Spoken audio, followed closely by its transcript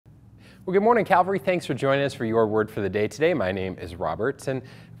Well, good morning, Calvary. Thanks for joining us for your word for the day today. My name is Robert, and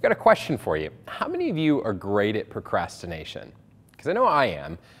I've got a question for you. How many of you are great at procrastination? Because I know I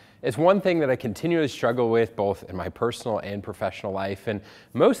am. It's one thing that I continually struggle with both in my personal and professional life, and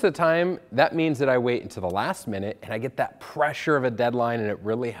most of the time that means that I wait until the last minute and I get that pressure of a deadline, and it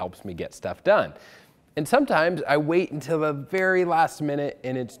really helps me get stuff done. And sometimes I wait until the very last minute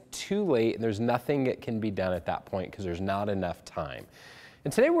and it's too late and there's nothing that can be done at that point because there's not enough time.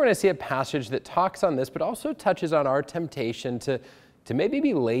 And today we're going to see a passage that talks on this, but also touches on our temptation to maybe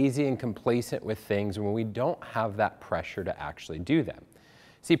be lazy and complacent with things when we don't have that pressure to actually do them.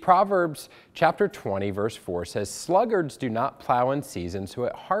 See, Proverbs chapter 20, verse 4 says, "Sluggards do not plow in season, so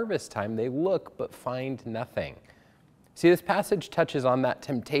at harvest time they look but find nothing." See, this passage touches on that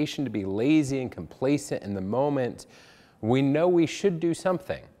temptation to be lazy and complacent in the moment. We know we should do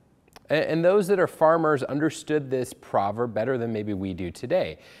something. And those that are farmers understood this proverb better than maybe we do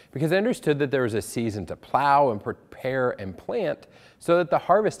today, because they understood that there was a season to plow and prepare and plant so that the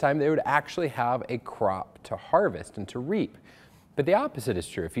harvest time they would actually have a crop to harvest and to reap. But the opposite is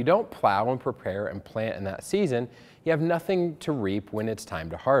true. If you don't plow and prepare and plant in that season, you have nothing to reap when it's time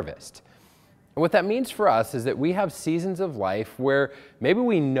to harvest. And what that means for us is that we have seasons of life where maybe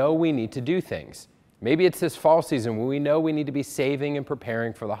we know we need to do things. Maybe it's this fall season when we know we need to be saving and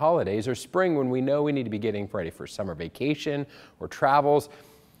preparing for the holidays, or spring when we know we need to be getting ready for summer vacation or travels.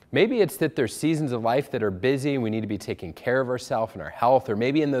 Maybe it's that there's seasons of life that are busy and we need to be taking care of ourselves and our health, or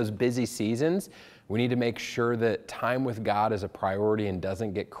maybe in those busy seasons, we need to make sure that time with God is a priority and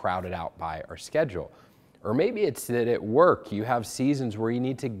doesn't get crowded out by our schedule. Or maybe it's that at work you have seasons where you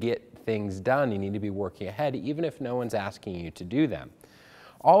need to get things done, you need to be working ahead, even if no one's asking you to do them.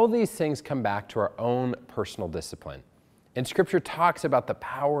 All of these things come back to our own personal discipline. And Scripture talks about the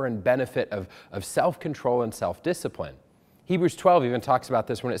power and benefit of self-control and self-discipline. Hebrews 12 even talks about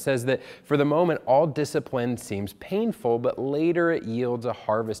this when it says that for the moment all discipline seems painful, but later it yields a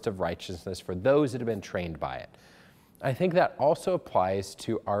harvest of righteousness for those that have been trained by it. I think that also applies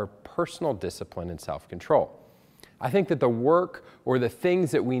to our personal discipline and self-control. I think that the work or the things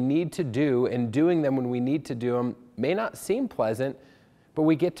that we need to do and doing them when we need to do them may not seem pleasant, but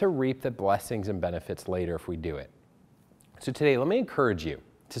we get to reap the blessings and benefits later if we do it. So today, let me encourage you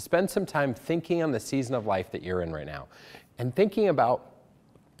to spend some time thinking on the season of life that you're in right now and thinking about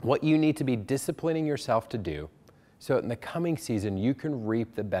what you need to be disciplining yourself to do so that in the coming season you can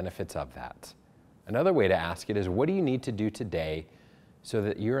reap the benefits of that. Another way to ask it is, what do you need to do today so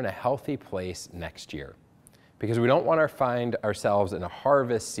that you're in a healthy place next year? Because we don't want to find ourselves in a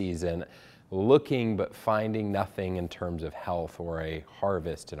harvest season looking but finding nothing in terms of health or a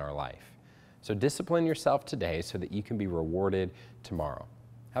harvest in our life. So discipline yourself today so that you can be rewarded tomorrow.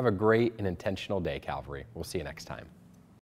 Have a great and intentional day, Calvary. We'll see you next time.